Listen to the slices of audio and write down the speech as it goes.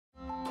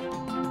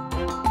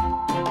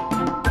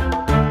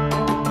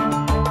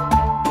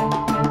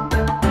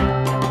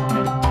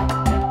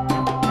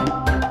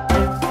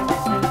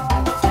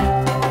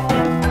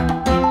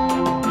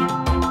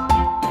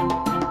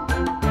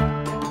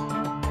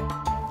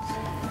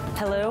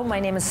Hello, my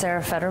name is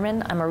Sarah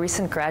Federman. I'm a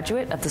recent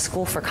graduate of the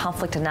School for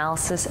Conflict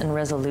Analysis and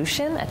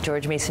Resolution at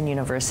George Mason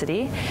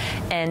University.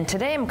 And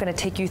today I'm going to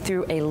take you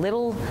through a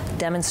little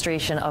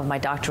demonstration of my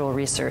doctoral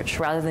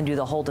research. Rather than do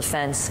the whole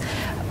defense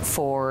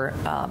to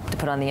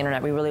put on the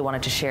internet, we really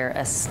wanted to share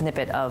a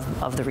snippet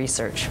of the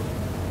research.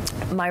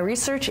 My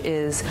research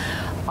is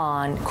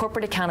on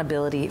corporate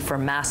accountability for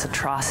mass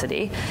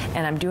atrocity,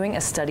 and I'm doing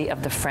a study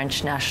of the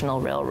French National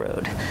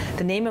Railroad.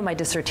 The name of my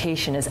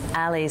dissertation is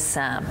Aller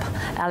simple.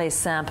 Aller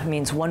simple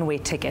means one-way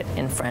ticket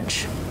in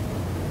French.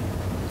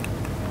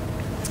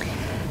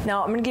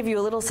 Now, I'm going to give you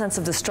a little sense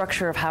of the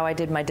structure of how I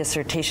did my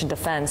dissertation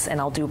defense, and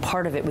I'll do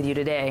part of it with you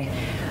today.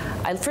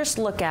 I'll first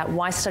look at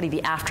why study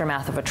the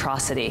aftermath of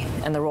atrocity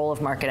and the role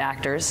of market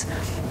actors,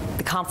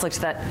 the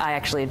conflict that I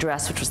actually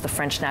addressed, which was the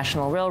French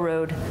National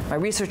Railroad, my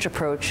research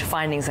approach,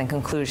 findings, and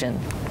conclusion.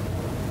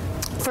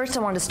 First,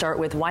 I wanted to start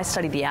with why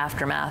study the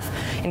aftermath.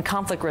 In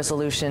conflict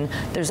resolution,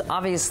 there's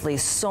obviously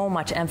so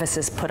much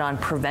emphasis put on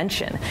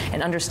prevention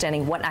and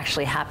understanding what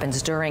actually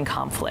happens during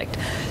conflict.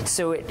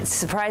 So it's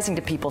surprising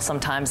to people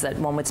sometimes that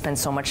one would spend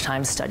so much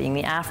time studying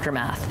the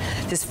aftermath.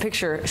 This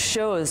picture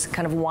shows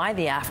kind of why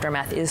the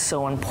aftermath is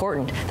so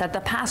important, that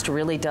the past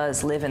really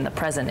does live in the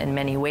present in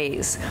many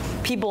ways.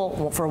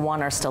 People, for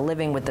one, are still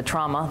living with the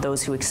trauma,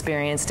 those who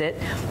experienced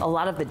it. A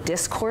lot of the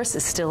discourse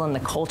is still in the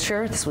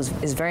culture. This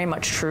is very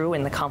much true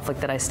in the conflict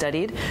that I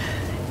studied,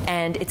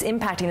 and it's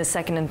impacting the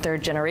second and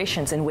third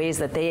generations in ways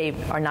that they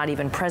are not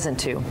even present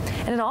to.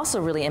 And it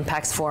also really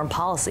impacts foreign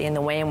policy and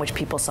the way in which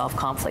people solve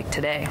conflict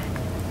today.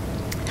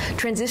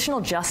 Transitional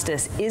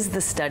justice is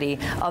the study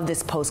of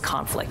this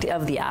post-conflict,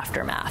 of the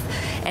aftermath.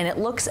 And it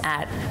looks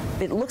at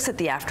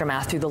the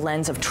aftermath through the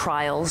lens of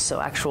trials, so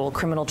actual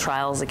criminal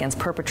trials against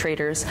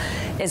perpetrators,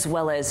 as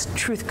well as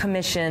truth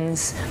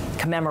commissions,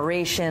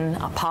 commemoration,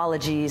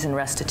 apologies, and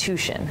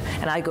restitution.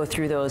 And I go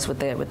through those with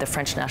the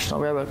French National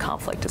Railroad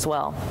conflict as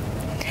well.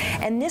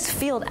 And this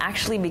field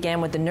actually began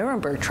with the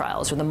Nuremberg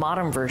trials, or the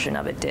modern version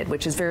of it did,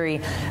 which is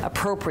very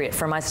appropriate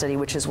for my study,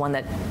 which is one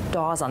that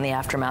draws on the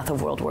aftermath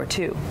of World War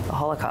II, the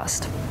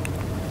Holocaust.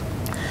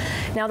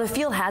 Now, the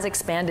field has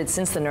expanded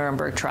since the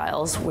Nuremberg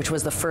trials, which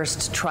was the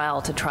first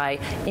trial to try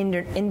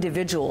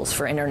individuals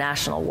for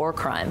international war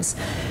crimes.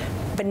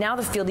 But now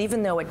the field,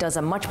 even though it does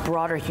a much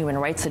broader human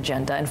rights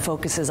agenda and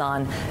focuses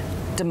on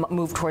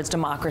move towards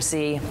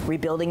democracy,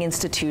 rebuilding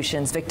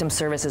institutions, victim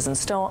services, and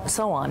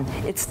so on,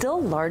 it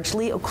still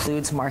largely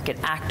includes market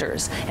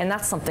actors. And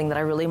that's something that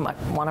I really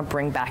want to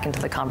bring back into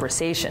the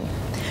conversation.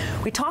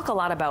 We talk a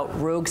lot about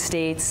rogue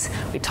states.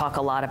 We talk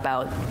a lot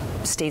about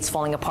states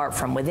falling apart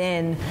from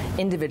within,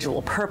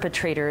 individual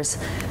perpetrators,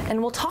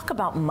 and we'll talk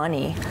about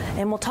money,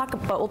 and we'll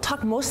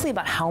talk mostly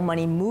about how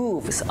money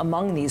moves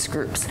among these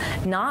groups,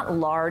 not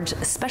large,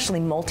 especially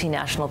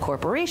multinational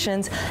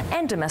corporations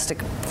and domestic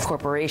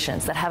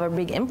corporations that have a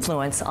big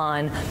influence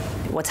on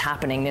what's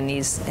happening in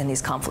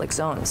these conflict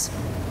zones.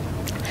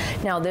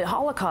 Now, the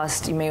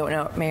Holocaust, you may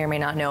or may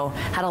not know,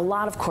 had a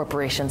lot of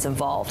corporations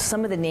involved.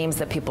 Some of the names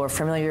that people are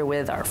familiar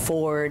with are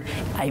Ford,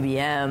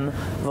 IBM,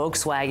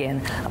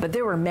 Volkswagen, but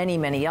there were many,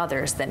 many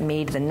others that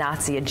made the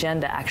Nazi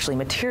agenda actually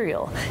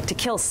material. To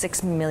kill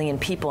 6 million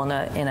people in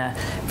a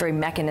very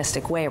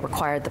mechanistic way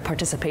required the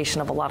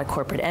participation of a lot of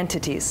corporate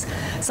entities.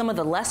 Some of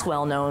the less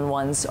well-known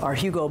ones are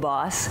Hugo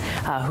Boss,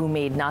 who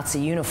made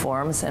Nazi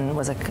uniforms and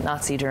was a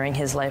Nazi during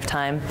his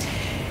lifetime,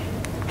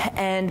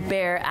 and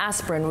Bayer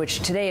Aspirin, which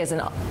today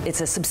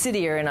it's a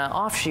subsidiary and an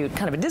offshoot,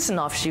 kind of a distant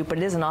offshoot, but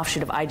it is an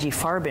offshoot of IG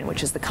Farben,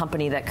 which is the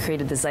company that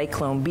created the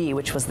Zyklon B,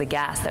 which was the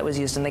gas that was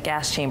used in the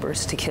gas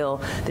chambers to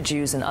kill the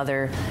Jews and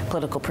other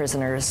political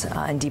prisoners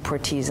and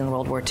deportees in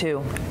World War II.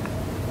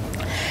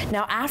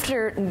 Now,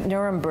 after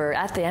Nuremberg,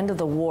 at the end of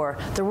the war,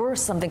 there were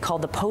something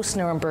called the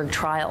post-Nuremberg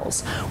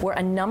trials, where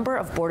a number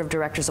of board of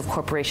directors of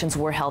corporations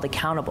were held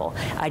accountable.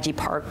 IG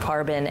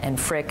Farben and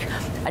Frick,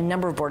 a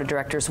number of board of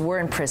directors were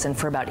in prison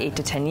for about 8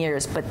 to 10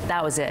 years, but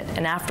that was it.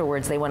 And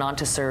afterwards, they went on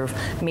to serve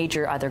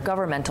major either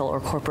governmental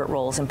or corporate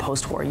roles in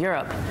post-war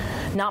Europe.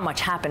 Not much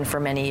happened for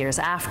many years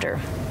after.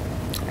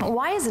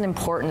 Why is it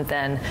important,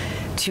 then,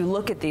 to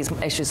look at these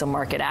issues of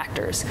market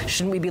actors?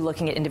 Shouldn't we be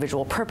looking at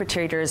individual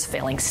perpetrators,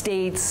 failing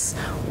states,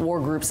 war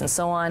groups, and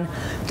so on?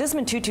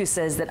 Desmond Tutu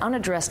says that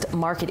unaddressed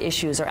market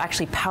issues are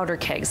actually powder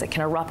kegs that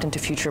can erupt into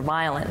future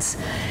violence.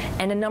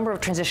 And a number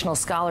of transitional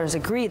scholars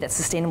agree that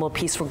sustainable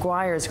peace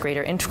requires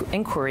greater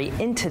inquiry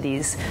into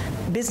these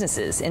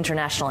businesses,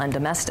 international and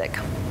domestic.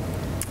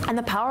 And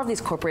the power of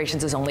these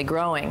corporations is only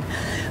growing.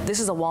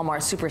 This is a Walmart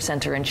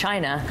supercenter in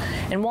China,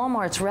 and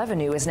Walmart's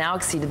revenue has now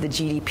exceeded the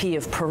GDP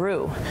of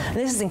Peru. And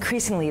this is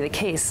increasingly the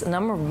case. A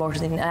number of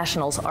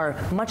multinationals are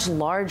much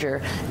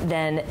larger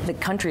than the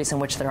countries in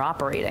which they're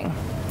operating.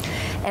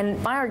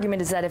 And my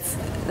argument is that if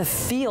the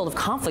field of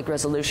conflict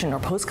resolution or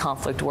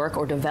post-conflict work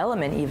or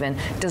development even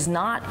does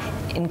not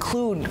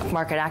include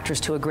market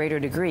actors to a greater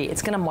degree,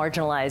 it's going to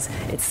marginalize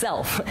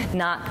itself,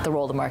 not the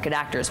role of market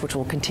actors, which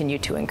will continue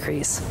to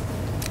increase.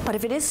 But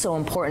if it is so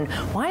important,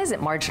 why is it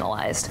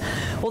marginalized?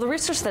 Well, the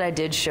research that I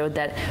did showed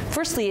that,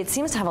 firstly, it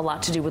seems to have a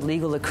lot to do with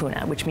legal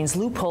lacuna, which means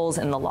loopholes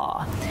in the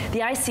law.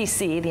 The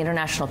ICC, the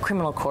International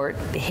Criminal Court,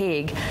 The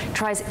Hague,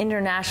 tries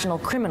international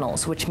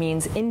criminals, which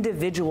means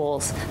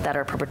individuals that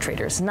are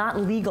perpetrators, not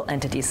legal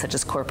entities such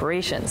as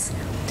corporations.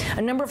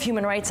 A number of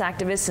human rights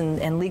activists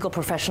and legal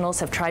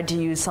professionals have tried to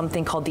use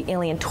something called the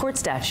Alien Tort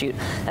Statute,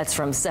 that's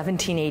from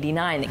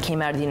 1789, that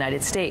came out of the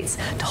United States,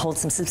 to hold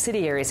some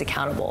subsidiaries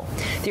accountable.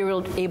 They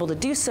were able to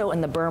do so in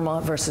the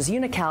Burma versus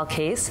Unocal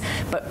case,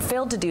 but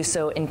failed to do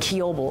so in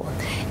Kiobel.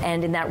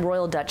 And in that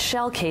Royal Dutch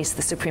Shell case,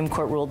 the Supreme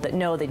Court ruled that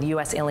no, the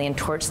U.S. Alien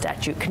Tort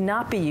Statute could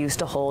not be used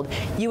to hold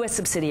U.S.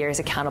 subsidiaries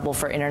accountable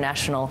for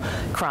international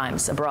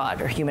crimes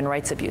abroad or human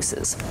rights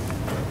abuses.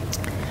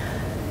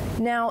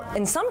 Now,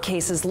 in some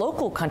cases,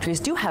 local countries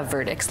do have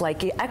verdicts,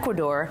 like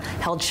Ecuador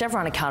held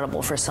Chevron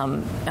accountable for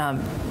some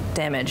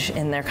damage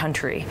in their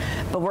country,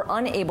 but were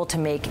unable to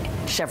make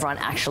Chevron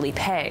actually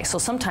pay. So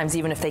sometimes,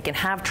 even if they can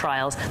have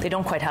trials, they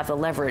don't quite have the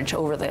leverage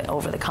over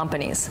the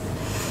companies.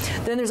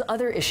 Then there's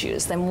other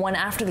issues. Then one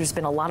after there's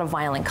been a lot of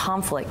violent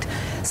conflict,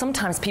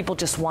 sometimes people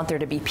just want there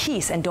to be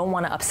peace and don't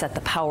want to upset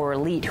the power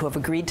elite who have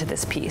agreed to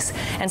this peace.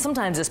 And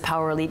sometimes this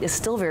power elite is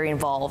still very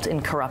involved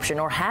in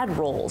corruption or had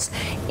roles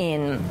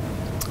in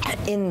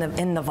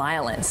the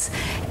violence,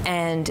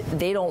 and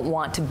they don't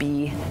want to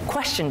be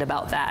questioned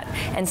about that.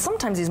 And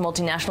sometimes these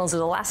multinationals are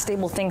the last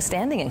stable thing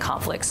standing in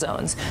conflict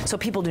zones, so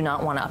people do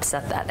not want to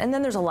upset that. And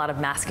then there's a lot of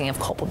masking of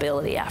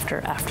culpability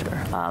after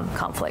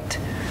conflict.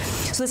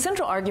 So the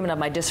central argument of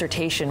my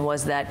dissertation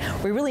was that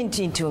we really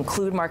need to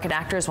include market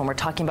actors when we're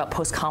talking about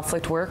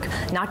post-conflict work,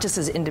 not just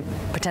as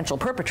potential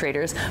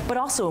perpetrators, but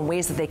also in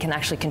ways that they can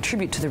actually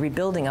contribute to the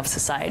rebuilding of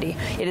society.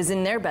 It is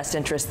in their best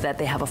interest that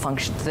they have a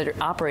function, that are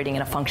operating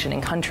in a functioning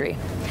country.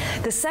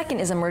 The second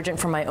is emergent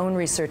from my own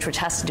research, which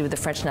has to do with the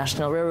French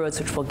national railroads,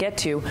 which we'll get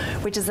to,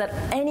 which is that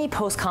any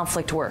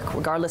post-conflict work,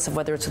 regardless of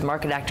whether it's with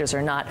market actors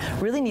or not,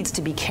 really needs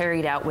to be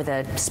carried out with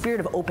a spirit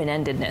of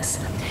open-endedness.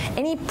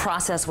 Any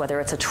process, whether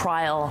it's a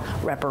trial,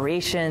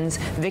 reparations,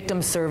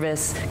 victim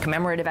service,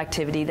 commemorative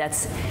activity,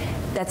 that's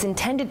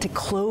intended to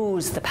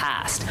close the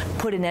past,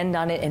 put an end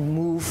on it, and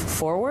move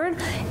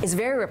forward, is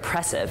very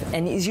repressive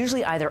and is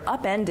usually either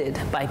upended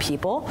by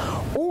people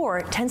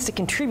or tends to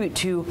contribute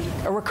to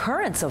a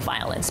recurrence of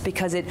violence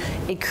because it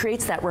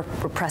creates that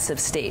repressive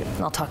state.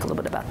 And I'll talk a little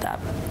bit about that.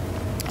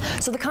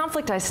 So the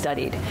conflict I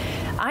studied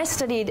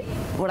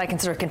what I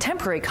consider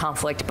contemporary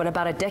conflict, but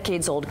about a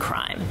decades-old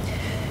crime.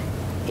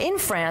 In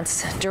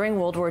France, during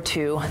World War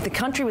II, the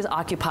country was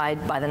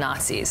occupied by the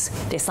Nazis.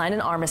 They signed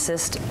an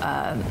armistice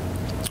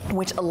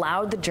which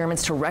allowed the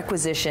Germans to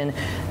requisition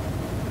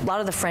a lot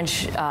of the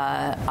French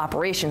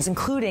operations,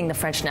 including the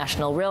French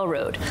National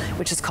Railroad,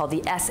 which is called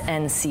the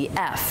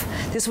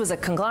SNCF. This was a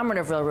conglomerate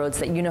of railroads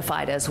that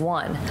unified as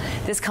one.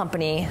 This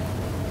company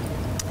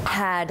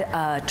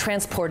had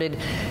transported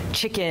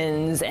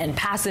chickens and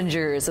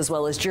passengers as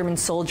well as German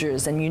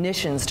soldiers and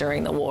munitions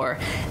during the war.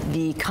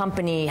 The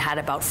company had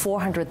about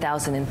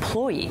 400,000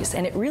 employees,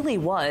 and it really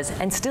was,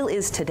 and still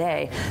is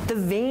today, the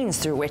veins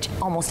through which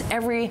almost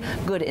every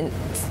good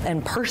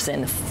and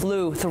person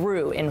flew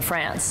through in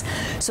France.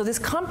 So this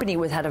company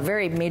had a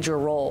very major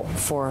role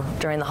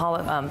during the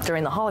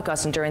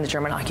Holocaust and during the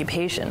German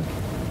occupation.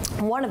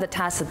 One of the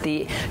tasks that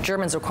the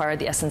Germans required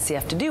the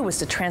SNCF to do was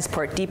to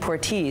transport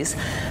deportees,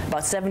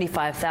 about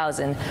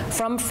 75,000,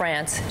 from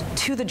France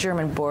to the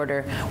German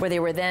border, where they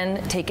were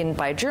then taken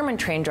by a German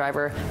train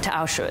driver to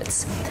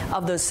Auschwitz.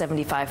 Of those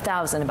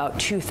 75,000, about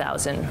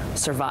 2,000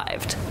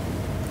 survived.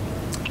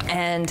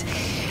 And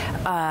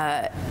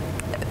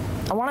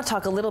I want to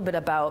talk a little bit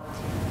about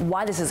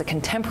why this is a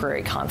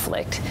contemporary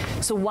conflict.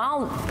 So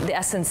while the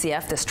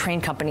SNCF, this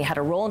train company, had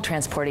a role in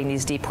transporting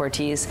these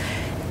deportees,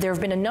 there have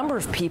been a number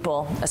of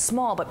people, a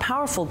small but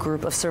powerful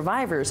group of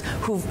survivors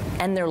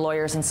and their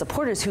lawyers and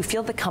supporters who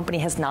feel the company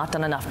has not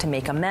done enough to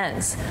make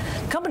amends.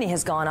 The company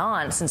has gone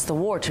on since the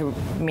war to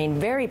remain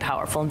very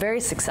powerful and very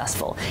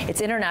successful.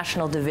 Its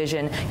international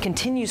division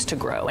continues to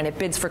grow, and it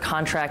bids for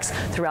contracts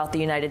throughout the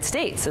United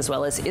States as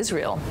well as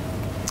Israel.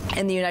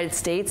 In the United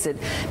States, it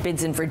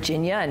bids in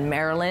Virginia and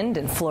Maryland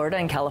and Florida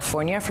and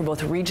California for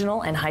both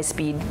regional and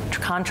high-speed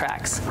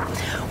contracts.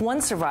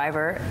 One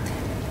survivor,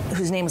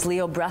 whose name is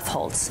Leo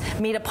Breatholtz,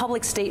 made a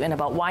public statement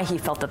about why he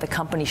felt that the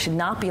company should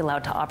not be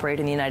allowed to operate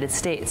in the United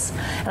States.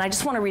 And I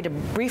just want to read a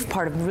brief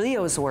part of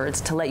Leo's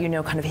words to let you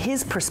know kind of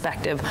his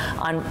perspective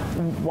on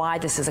why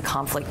this is a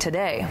conflict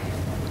today.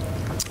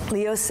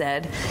 Leo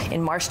said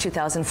in March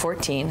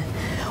 2014,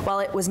 "While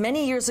it was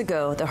many years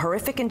ago, the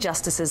horrific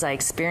injustices I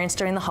experienced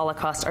during the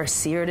Holocaust are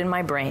seared in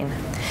my brain.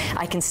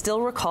 I can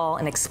still recall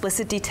in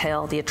explicit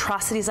detail the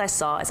atrocities I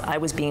saw as I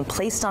was being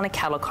placed on a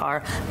cattle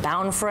car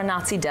bound for a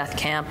Nazi death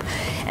camp,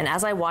 and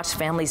as I watched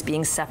families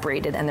being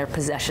separated and their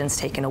possessions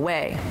taken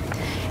away.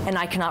 And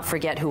I cannot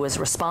forget who was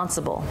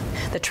responsible.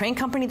 The train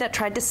company that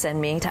tried to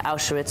send me to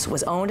Auschwitz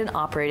was owned and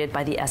operated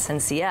by the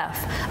SNCF,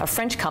 a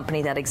French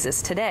company that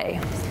exists today.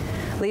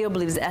 Leo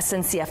believes the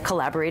SNCF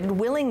collaborated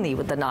willingly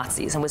with the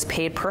Nazis and was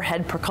paid per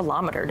head per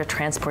kilometer to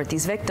transport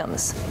these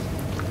victims."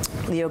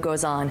 Leo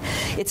goes on,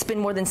 "It's been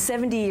more than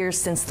 70 years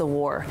since the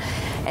war,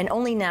 and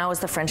only now is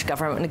the French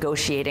government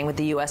negotiating with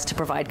the U.S. to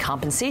provide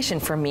compensation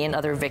for me and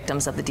other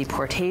victims of the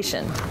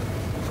deportation."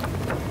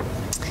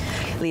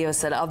 Leo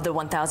said, "Of the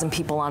 1,000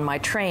 people on my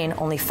train,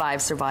 only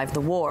 5 survived the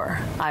war.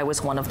 I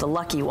was one of the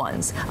lucky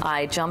ones.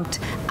 I jumped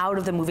out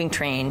of the moving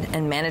train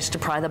and managed to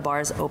pry the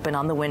bars open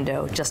on the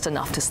window just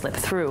enough to slip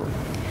through."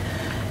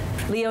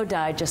 Leo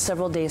died just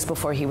several days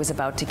before he was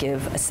about to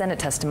give a Senate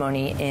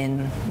testimony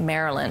in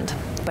Maryland,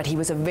 but he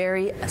was a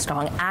very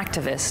strong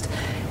activist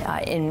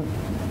in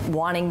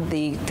wanting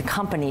the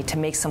company to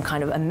make some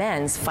kind of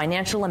amends,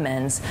 financial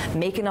amends,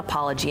 make an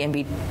apology, and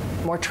be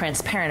more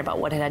transparent about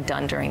what it had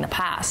done during the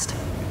past.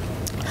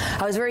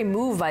 I was very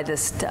moved by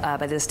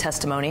this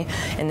testimony.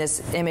 In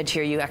this image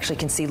here, you actually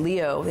can see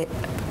Leo,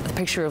 the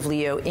picture of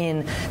Leo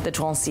in the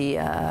Drancy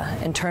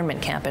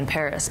internment camp in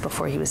Paris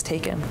before he was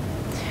taken.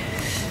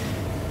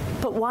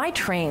 But why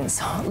trains?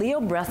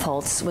 Leo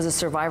Brechtholz was a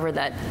survivor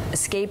that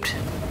escaped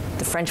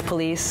the French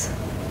police,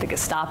 the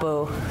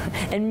Gestapo,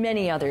 and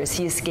many others.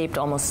 He escaped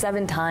almost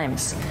 7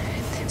 times.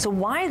 So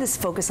why this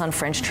focus on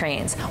French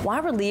trains?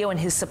 Why were Leo and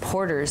his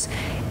supporters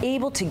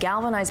able to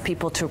galvanize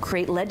people to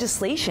create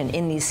legislation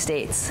in these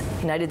states,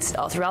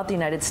 throughout the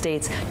United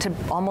States, to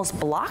almost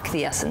block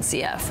the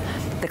SNCF?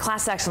 The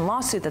class action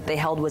lawsuit that they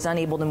held was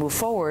unable to move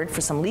forward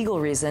for some legal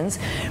reasons,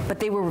 but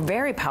they were a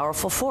very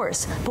powerful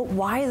force. But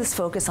why this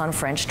focus on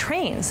French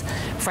trains?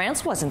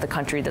 France wasn't the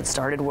country that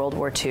started World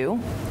War II.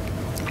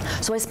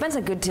 So I spent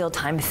a good deal of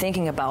time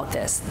thinking about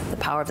this, the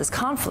power of this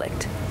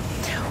conflict.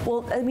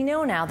 Well, we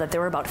know now that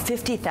there were about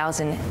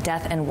 50,000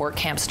 death and work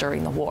camps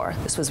during the war.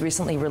 This was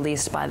recently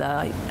released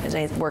by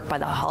work by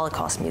the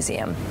Holocaust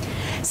Museum.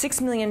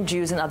 6 million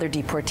Jews and other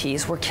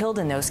deportees were killed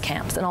in those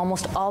camps, and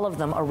almost all of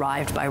them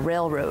arrived by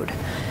railroad.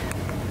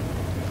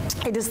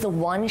 It is the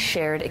one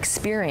shared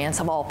experience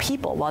of all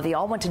people. While they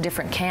all went to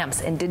different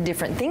camps and did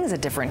different things at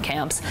different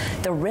camps,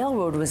 the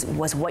railroad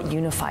was what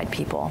unified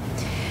people.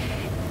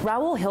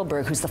 Raoul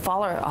Hilberg, who's the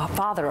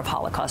father of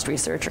Holocaust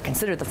research, or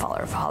considered the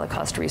father of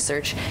Holocaust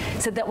research,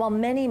 said that while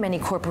many, many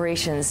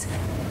corporations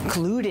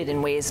colluded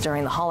in ways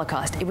during the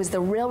Holocaust, it was the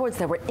railroads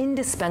that were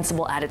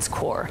indispensable at its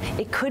core.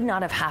 It could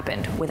not have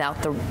happened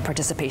without the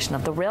participation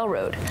of the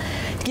railroad.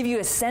 To give you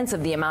a sense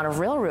of the amount of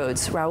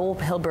railroads, Raoul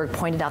Hilberg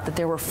pointed out that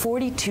there were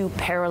 42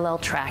 parallel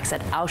tracks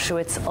at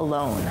Auschwitz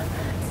alone.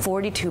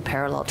 42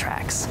 parallel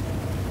tracks.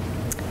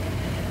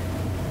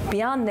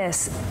 Beyond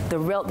this, the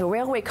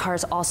railway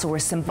cars also were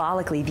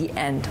symbolically the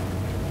end.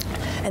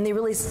 And they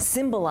really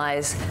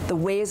symbolize the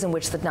ways in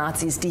which the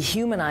Nazis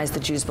dehumanized the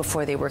Jews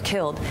before they were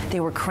killed. They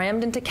were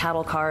crammed into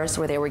cattle cars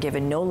where they were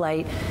given no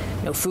light,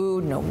 no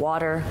food, no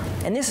water.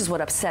 And this is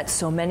what upset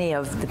so many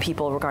of the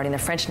people regarding the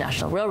French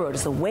National Railroad,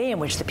 is the way in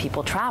which the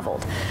people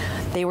traveled.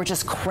 They were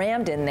just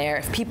crammed in there.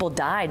 If people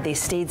died, they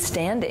stayed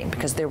standing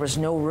because there was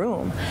no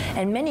room.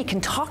 And many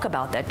can talk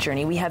about that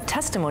journey. We have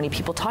testimony,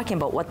 people talking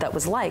about what that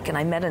was like, and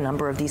I met a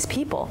number of these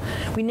people.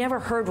 We never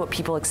heard what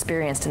people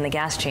experienced in the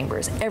gas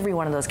chambers. Every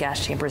one of those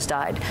gas chambers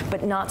died,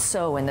 but not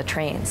so in the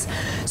trains.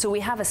 So we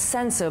have a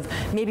sense of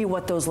maybe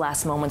what those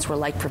last moments were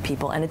like for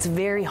people, and it's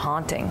very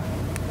haunting.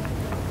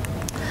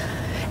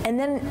 And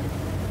then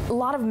a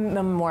lot of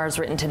memoirs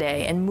written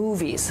today and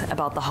movies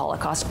about the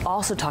Holocaust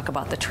also talk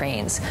about the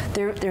trains.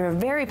 They're a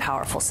very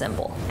powerful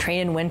symbol.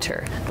 Train in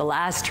winter, the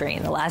last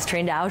train to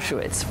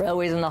Auschwitz,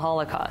 railways in the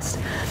Holocaust.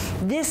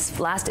 This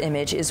last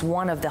image is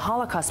one of the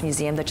Holocaust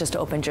Museum that just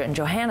opened in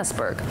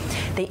Johannesburg.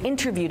 They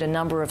interviewed a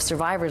number of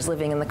survivors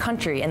living in the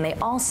country, and they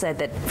all said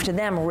that to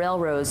them,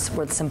 railroads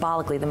were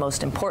symbolically the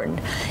most important.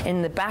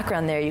 In the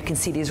background there, you can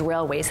see these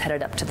railways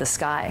headed up to the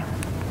sky.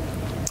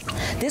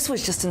 This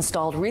was just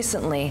installed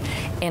recently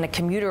in a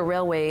commuter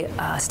railway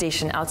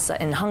station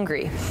outside in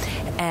Hungary,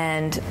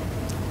 and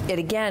it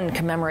again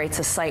commemorates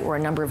a site where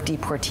a number of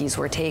deportees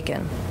were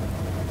taken.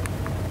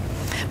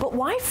 But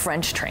why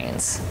French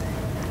trains?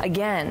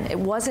 Again, it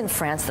wasn't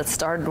France that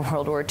started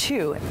World War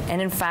II,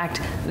 and in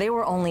fact, they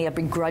were only a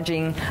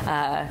begrudging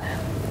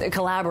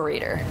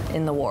collaborator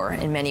in the war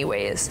in many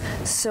ways.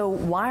 So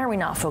why are we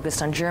not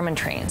focused on German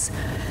trains?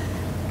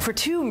 For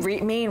two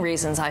main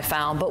reasons I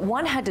found, but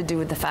one had to do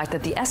with the fact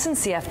that the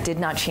SNCF did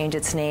not change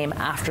its name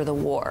after the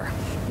war.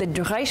 The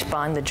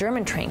Reichsbahn, the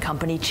German train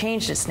company,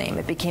 changed its name.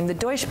 It became the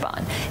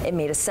Deutschbahn. It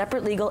made a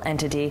separate legal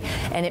entity,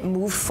 and it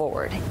moved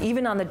forward.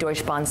 Even on the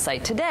Deutschbahn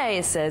site today,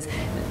 it says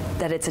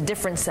that it's a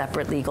different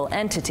separate legal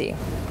entity.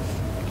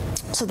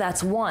 So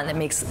that's one that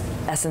makes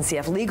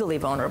SNCF legally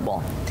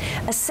vulnerable.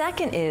 A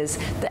second is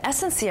the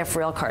SNCF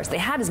rail cars. They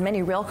had as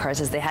many rail cars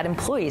as they had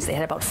employees. They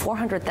had about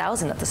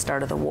 400,000 at the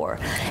start of the war.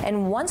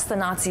 And once the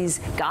Nazis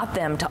got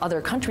them to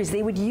other countries,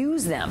 they would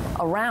use them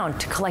around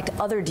to collect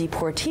other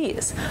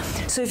deportees.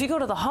 So if you go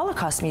to the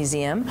Holocaust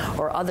Museum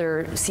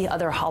or see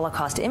other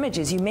Holocaust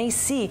images, you may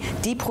see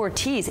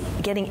deportees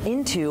getting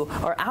into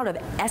or out of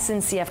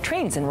SNCF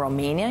trains in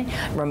Romania,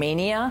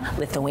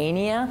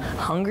 Lithuania,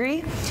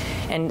 Hungary.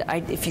 And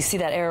if you see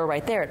that arrow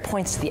right there, it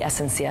points to the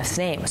SNCF's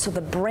name. So the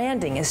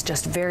branding is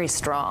just very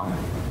strong.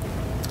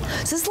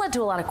 So this led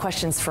to a lot of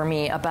questions for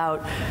me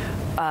about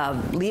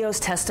Leo's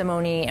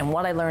testimony and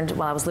what I learned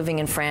while I was living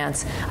in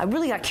France. I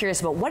really got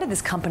curious about what did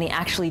this company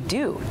actually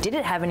do? Did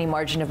it have any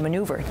margin of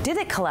maneuver? Did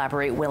it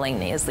collaborate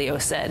willingly, as Leo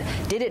said?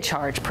 Did it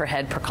charge per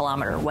head per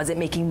kilometer? Was it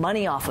making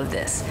money off of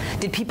this?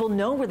 Did people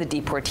know where the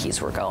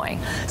deportees were going?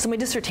 So my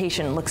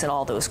dissertation looks at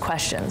all those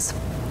questions.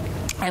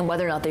 And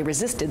whether or not they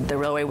resisted, the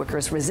railway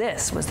workers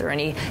resist. Was there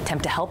any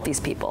attempt to help these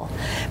people?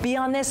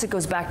 Beyond this, it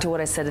goes back to what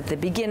I said at the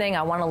beginning.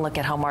 I want to look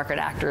at how market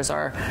actors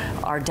are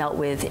dealt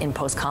with in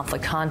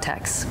post-conflict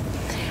contexts.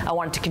 I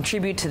wanted to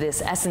contribute to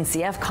this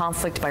SNCF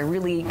conflict by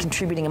really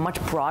contributing a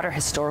much broader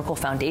historical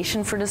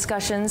foundation for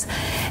discussions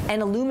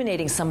and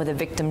illuminating some of the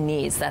victim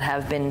needs that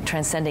have been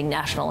transcending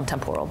national and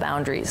temporal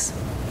boundaries.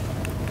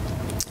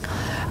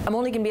 I'm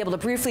only going to be able to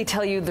briefly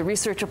tell you the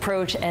research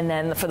approach, and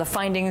then for the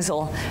findings,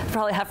 you'll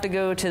probably have to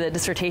go to the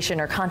dissertation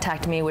or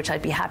contact me, which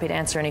I'd be happy to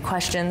answer any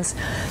questions.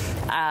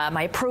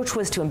 My approach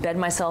was to embed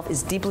myself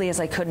as deeply as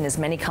I could in as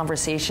many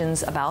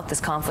conversations about this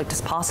conflict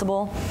as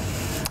possible.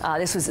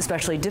 This was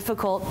especially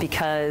difficult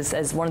because,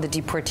 as one of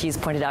the deportees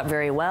pointed out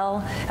very well,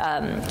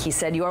 he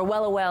said, "You are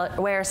well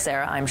aware,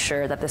 Sarah, I'm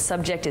sure, that the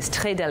subject is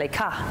très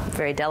délicat,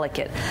 very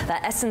delicate. La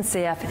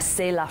SNCF,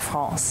 c'est la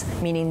France,"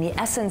 meaning the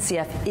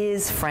SNCF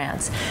is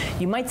France.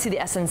 You might see the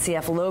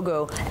SNCF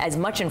logo as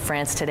much in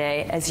France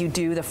today as you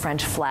do the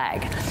French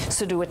flag.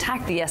 So to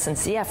attack the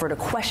SNCF or to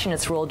question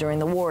its role during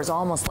the war is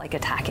almost like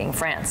attacking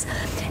France.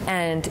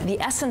 And the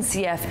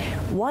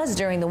SNCF was,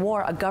 during the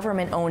war, a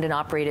government-owned and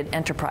operated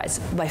enterprise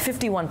by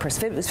 51%.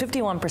 It was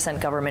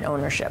 51% government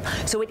ownership.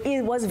 So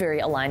it was very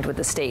aligned with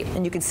the state.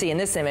 And you can see in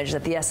this image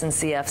that the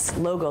SNCF's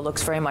logo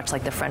looks very much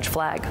like the French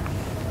flag.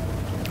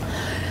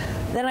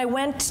 Then I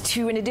went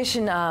to, in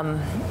addition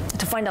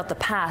to find out the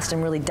past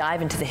and really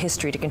dive into the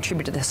history to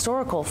contribute to the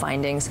historical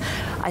findings,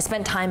 I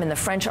spent time in the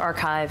French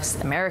archives,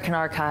 American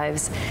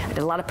archives. I did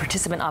a lot of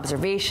participant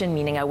observation,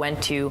 meaning I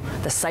went to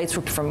the sites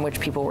from which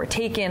people were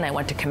taken. I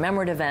went to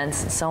commemorative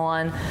events and so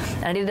on.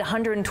 And I did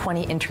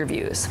 120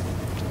 interviews.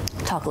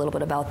 Talk a little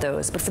bit about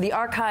those. But for the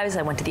archives,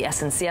 I went to the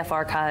SNCF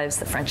archives,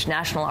 the French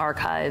National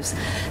Archives,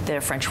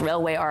 the French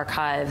Railway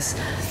Archives,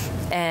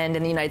 and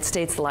in the United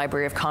States, the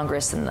Library of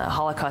Congress and the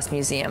Holocaust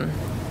Museum.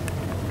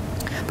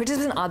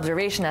 Participant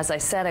observation, as I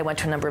said, I went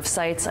to a number of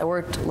sites. I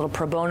worked a little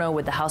pro bono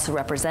with the House of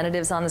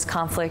Representatives on this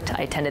conflict.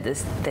 I attended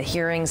the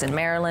hearings in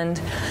Maryland.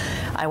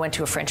 I went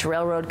to a French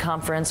railroad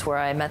conference where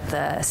I met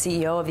the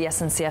CEO of the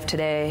SNCF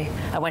today.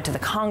 I went to the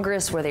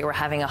Congress where they were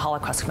having a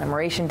Holocaust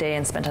commemoration day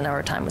and spent an hour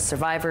of time with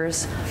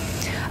survivors.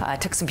 I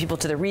took some people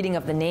to the reading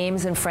of the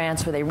names in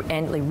France where they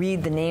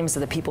read the names of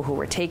the people who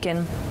were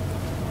taken.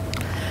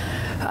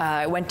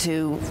 I went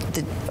to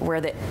where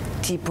the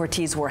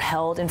deportees were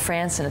held in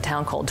France in a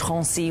town called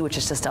Trancy, which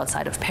is just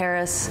outside of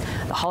Paris,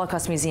 the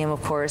Holocaust Museum,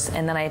 of course,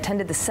 and then I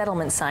attended the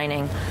settlement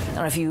signing. I don't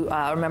know if you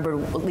remember,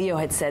 Leo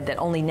had said that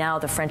only now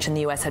the French and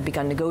the U.S. had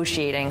begun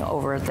negotiating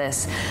over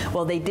this.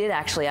 Well, they did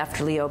actually,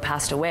 after Leo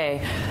passed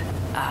away,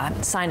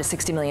 signed a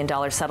 $60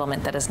 million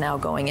settlement that is now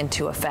going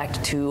into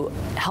effect to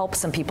help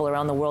some people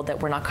around the world that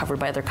were not covered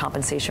by other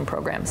compensation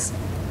programs.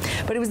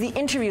 But it was the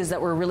interviews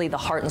that were really the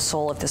heart and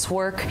soul of this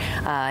work.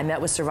 I met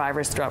with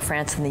survivors throughout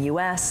France and the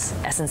U.S.,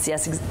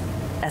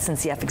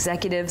 SNCF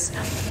executives.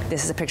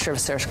 This is a picture of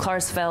Serge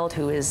Klarsfeld,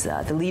 who is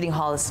the leading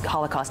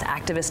Holocaust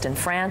activist in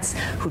France,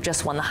 who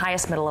just won the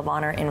highest Medal of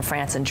Honor in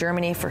France and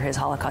Germany for his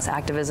Holocaust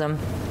activism.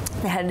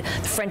 I had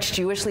the French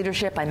Jewish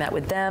leadership, I met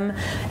with them.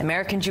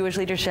 American Jewish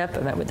leadership, I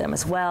met with them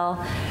as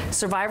well.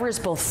 Survivors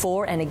both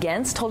for and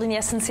against holding the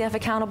SNCF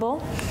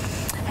accountable.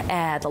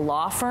 The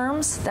law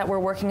firms that were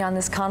working on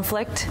this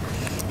conflict.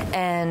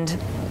 And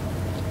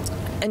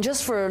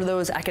just for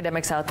those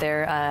academics out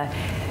there,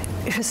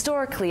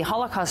 historically,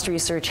 Holocaust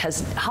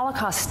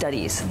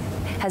studies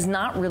has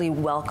not really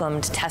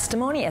welcomed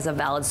testimony as a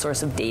valid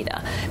source of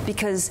data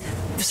because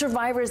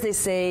survivors, they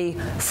say,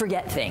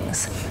 forget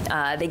things.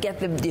 They get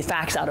the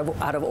facts out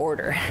of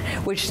order,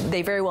 which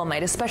they very well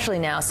might, especially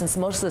now since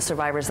most of the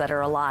survivors that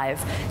are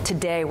alive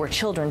today were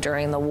children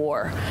during the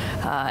war.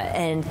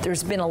 And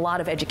there's been a lot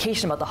of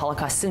education about the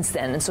Holocaust since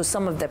then, and so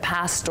some of the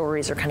past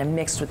stories are kind of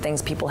mixed with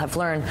things people have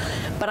learned.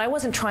 But I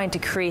wasn't trying to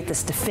create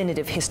this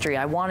definitive history.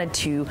 I wanted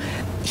to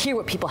hear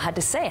what people had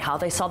to say, how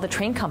they saw the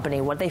train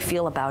company, what they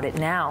feel about it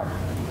now.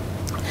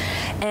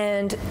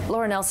 And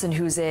Laura Nelson,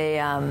 who's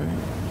Hilda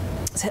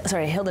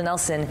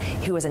Nelson,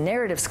 who is a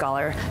narrative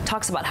scholar,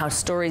 talks about how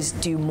stories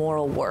do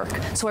moral work.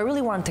 So I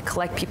really wanted to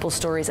collect people's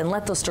stories and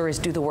let those stories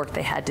do the work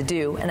they had to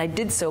do, and I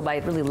did so by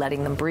really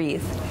letting them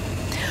breathe.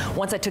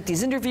 Once I took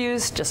these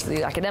interviews, just for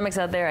the academics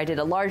out there, I did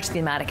a large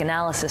thematic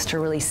analysis to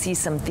really see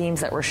some themes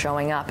that were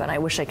showing up, and I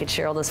wish I could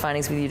share all those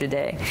findings with you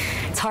today.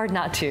 It's hard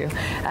not to.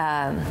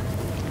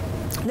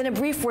 Then a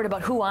brief word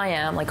about who I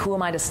am, like who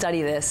am I to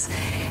study this?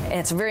 And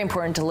it's very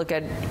important to look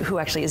at who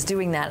actually is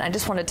doing that. I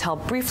just want to tell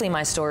briefly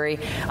my story.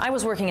 I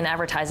was working in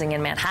advertising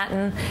in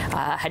Manhattan,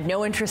 had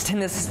no interest in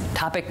this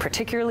topic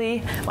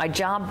particularly. My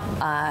job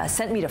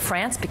sent me to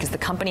France because the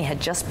company had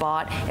just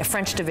bought a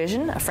French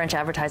division, a French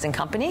advertising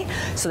company.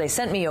 So they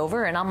sent me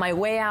over, and on my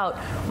way out,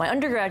 my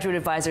undergraduate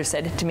advisor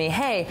said to me,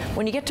 hey,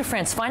 when you get to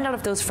France, find out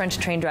if those French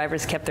train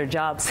drivers kept their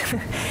jobs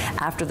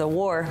after the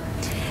war.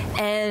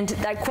 And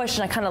that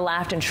question, I kind of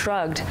laughed and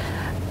shrugged.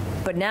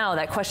 But now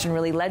that question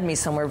really led me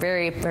somewhere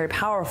very, very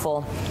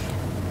powerful.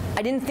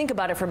 I didn't think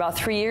about it for about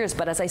 3 years,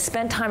 but as I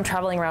spent time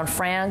traveling around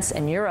France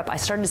and Europe, I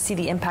started to see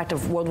the impact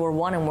of World War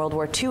I and World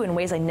War II in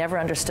ways I never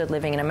understood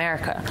living in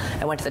America.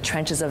 I went to the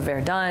trenches of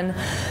Verdun,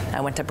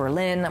 I went to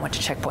Berlin, I went to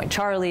Checkpoint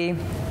Charlie.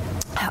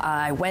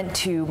 I went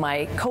to,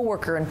 my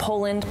coworker in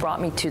Poland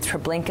brought me to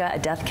Treblinka, a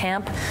death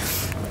camp.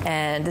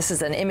 And this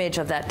is an image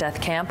of that death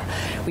camp.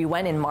 We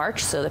went in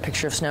March, so the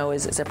picture of snow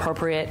is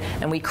appropriate,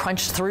 and we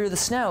crunched through the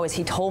snow as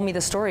he told me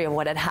the story of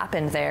what had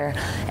happened there.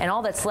 And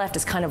all that's left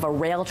is kind of a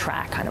rail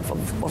track kind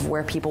of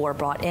where people were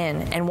brought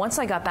in. And once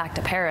I got back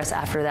to Paris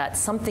after that,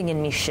 something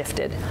in me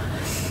shifted.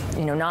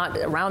 You know, not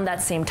around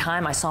that same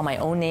time, I saw my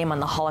own name on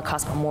the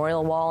Holocaust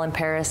Memorial Wall in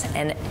Paris,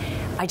 and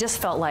I just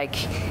felt like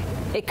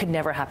it could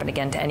never happen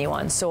again to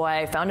anyone. So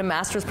I found a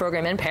master's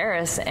program in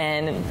Paris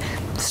and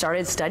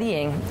started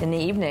studying in the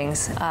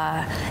evenings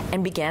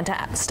and began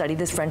to study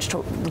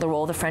the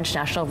role of the French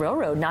National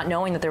Railroad, not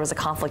knowing that there was a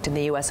conflict in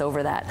the U.S.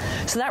 over that.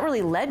 So that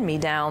really led me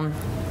down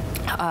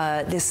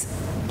this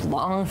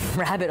long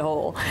rabbit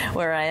hole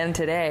where I am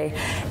today.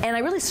 And I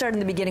really started in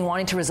the beginning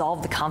wanting to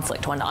resolve the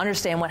conflict, wanting to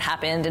understand what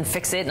happened and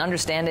fix it and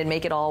understand it and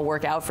make it all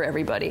work out for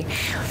everybody.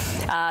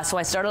 So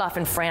I started off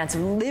in France,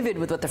 livid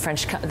with what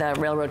the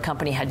railroad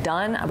company had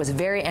done. I was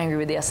very angry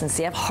with the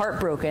SNCF,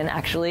 heartbroken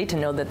actually to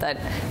know that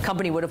that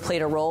company would have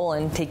played a role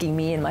in taking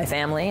me and my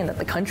family, and that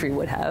the country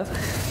would have.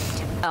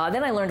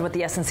 Then I learned what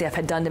the SNCF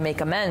had done to make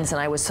amends, and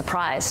I was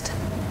surprised.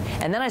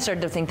 And then I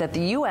started to think that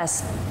the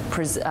U.S.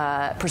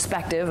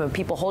 perspective of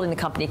people holding the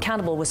company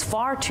accountable was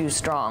far too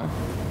strong.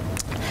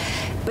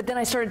 But then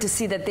I started to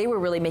see that they were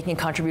really making a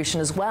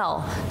contribution as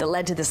well that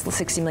led to this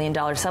 $60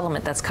 million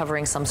settlement that's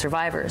covering some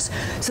survivors.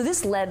 So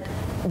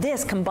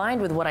this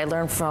combined with what I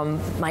learned from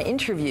my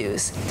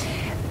interviews,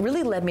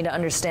 really led me to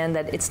understand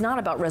that it's not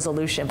about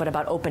resolution, but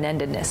about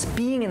open-endedness,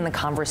 being in the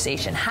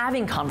conversation,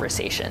 having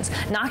conversations,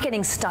 not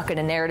getting stuck in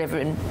a narrative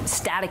and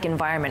static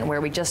environment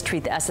where we just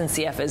treat the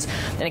SNCF as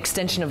an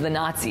extension of the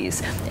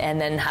Nazis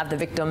and then have the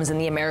victims and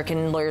the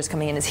American lawyers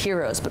coming in as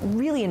heroes, but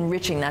really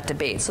enriching that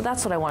debate. So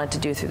that's what I wanted to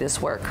do through this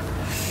work.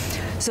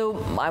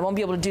 So I won't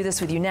be able to do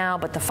this with you now,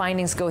 but the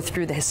findings go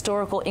through the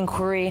historical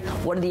inquiry.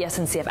 What did the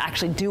SNCF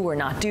actually do or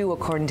not do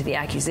according to the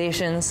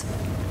accusations?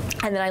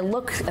 And then I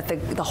look at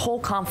the whole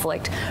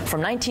conflict from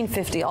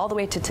 1950 all the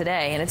way to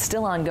today, and it's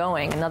still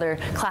ongoing. Another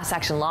class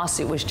action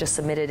lawsuit was just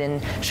submitted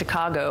in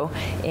Chicago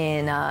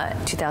in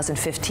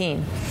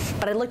 2015.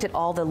 But I looked at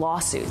all the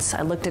lawsuits.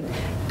 I looked at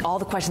all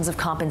the questions of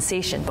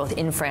compensation, both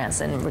in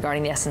France and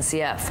regarding the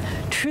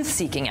SNCF,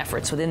 truth-seeking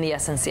efforts within the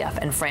SNCF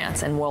and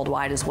France and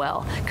worldwide as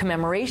well,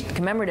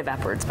 commemorative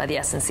efforts by the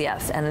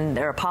SNCF and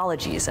their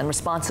apologies and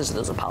responses to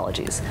those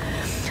apologies.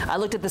 I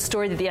looked at the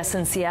story that the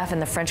SNCF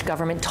and the French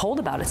government told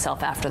about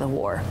itself after the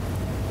war,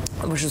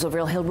 which was a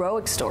real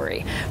heroic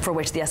story for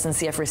which the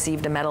SNCF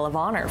received a Medal of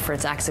Honor for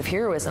its acts of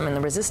heroism and the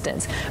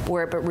resistance,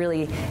 but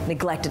really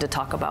neglected to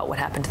talk about what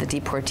happened to the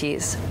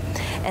deportees.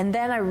 And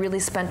then I really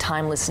spent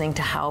time listening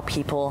to how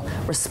people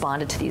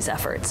responded to these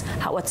efforts,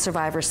 what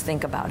survivors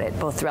think about it,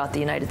 both throughout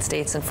the United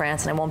States and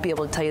France. And I won't be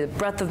able to tell you the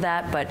breadth of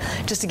that, but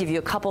just to give you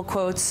a couple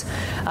quotes,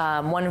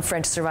 one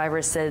French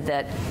survivor said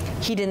that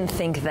he didn't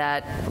think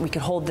that we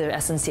could hold the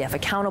SNCF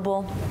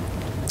accountable,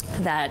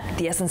 that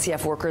the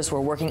SNCF workers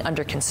were working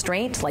under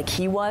constraint like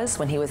he was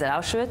when he was at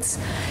Auschwitz.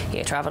 He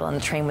had traveled on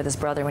the train with his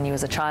brother when he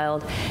was a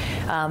child.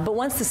 But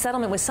once the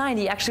settlement was signed,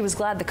 he actually was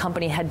glad the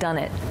company had done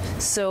it.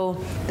 So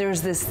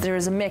there's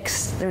a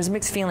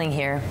mixed feeling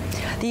here.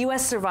 The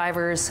U.S.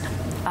 survivors,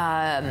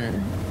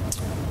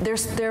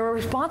 their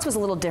response was a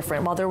little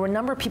different. While there were a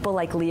number of people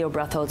like Leo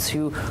Breatholtz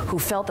who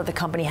felt that the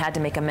company had to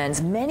make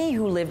amends, many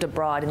who lived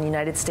abroad in the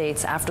United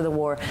States after the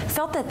war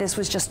felt that this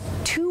was just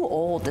too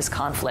old, this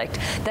conflict,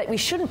 that we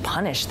shouldn't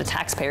punish the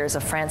taxpayers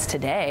of France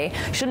today,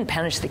 shouldn't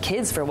punish the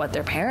kids for what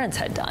their parents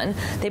had done.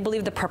 They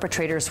believed the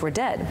perpetrators were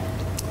dead.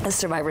 The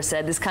survivor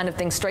said, this kind of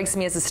thing strikes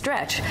me as a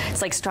stretch.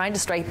 It's like trying to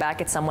strike back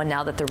at someone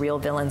now that the real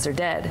villains are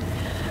dead.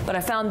 But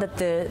I found that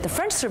the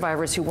French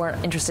survivors who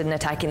weren't interested in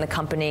attacking the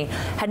company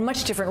had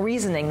much different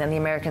reasoning than the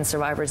American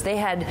survivors. They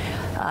had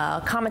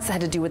comments that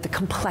had to do with the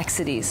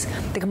complexities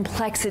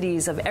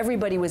of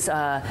everybody was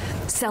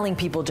selling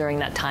people during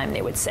that time,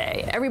 they would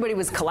say. Everybody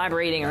was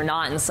collaborating or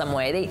not in some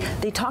way.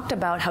 They talked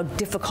about how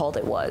difficult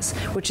it was,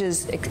 which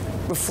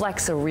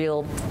reflects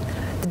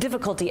the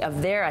difficulty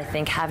of their, I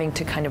think, having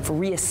to kind of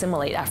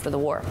reassimilate after the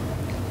war.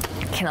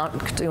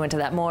 cannot go into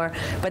that more,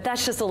 but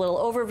that's just a little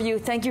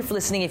overview. Thank you for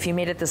listening if you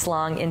made it this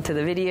long into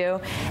the video,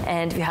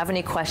 and if you have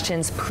any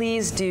questions,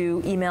 please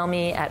do email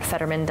me at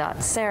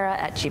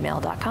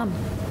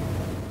federman.sarah@gmail.com.